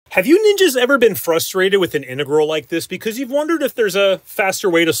Have you ninjas ever been frustrated with an integral like this because you've wondered if there's a faster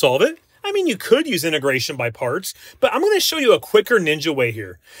way to solve it? I mean, you could use integration by parts, but I'm going to show you a quicker ninja way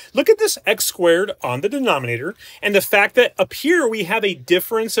here. Look at this x squared on the denominator and the fact that up here we have a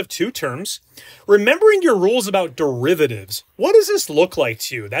difference of two terms. Remembering your rules about derivatives, what does this look like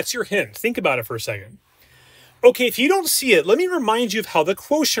to you? That's your hint. Think about it for a second. Okay, if you don't see it, let me remind you of how the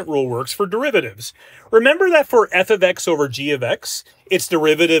quotient rule works for derivatives. Remember that for f of x over g of x, its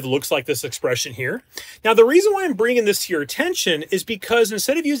derivative looks like this expression here. Now, the reason why I'm bringing this to your attention is because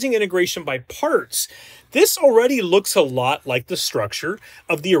instead of using integration by parts, this already looks a lot like the structure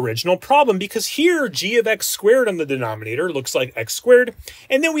of the original problem, because here g of x squared on the denominator looks like x squared,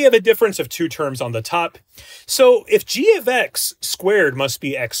 and then we have a difference of two terms on the top. So if g of x squared must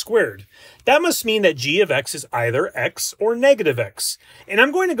be x squared, that must mean that g of x is either x or negative x. And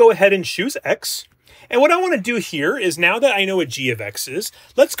I'm going to go ahead and choose x. And what I want to do here is, now that I know what g of x is,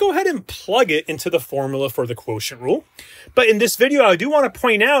 let's go ahead and plug it into the formula for the quotient rule. But in this video, I do want to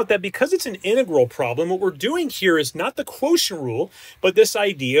point out that because it's an integral problem, what we're doing here is not the quotient rule, but this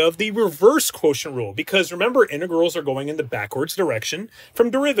idea of the reverse quotient rule. Because remember, integrals are going in the backwards direction from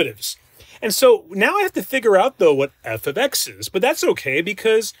derivatives. And so now I have to figure out, though, what f of x is. But that's okay,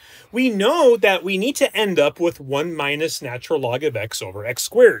 because we know that we need to end up with 1 minus natural log of x over x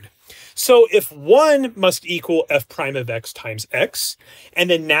squared. So if 1 must equal f prime of x times x,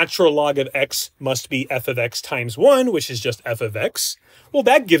 and then natural log of x must be f of x times 1, which is just f of x, well,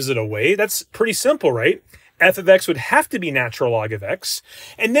 that gives it away. That's pretty simple, right? F of x would have to be natural log of x.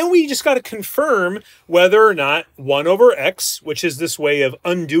 And then we just got to confirm whether or not 1 over x, which is this way of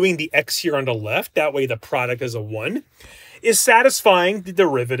undoing the x here on the left, that way the product is a 1, is satisfying the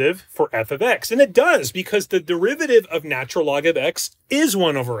derivative for f of x. And it does, because the derivative of natural log of x is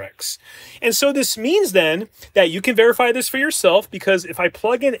 1 over x. And so this means then that you can verify this for yourself, because if I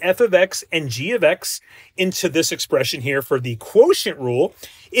plug in f of x and g of x into this expression here for the quotient rule,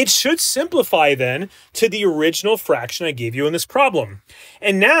 it should simplify then to the original fraction I gave you in this problem.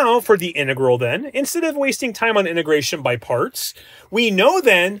 And now for the integral then, instead of wasting time on integration by parts, we know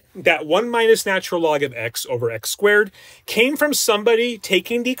then that 1 minus natural log of x over x squared came from somebody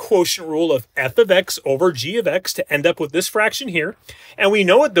taking the quotient rule of f of x over g of x to end up with this fraction here. And we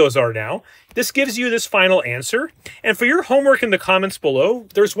know what those are now. This gives you this final answer. And for your homework in the comments below,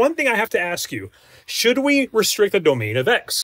 there's one thing I have to ask you. Should we restrict the domain of x?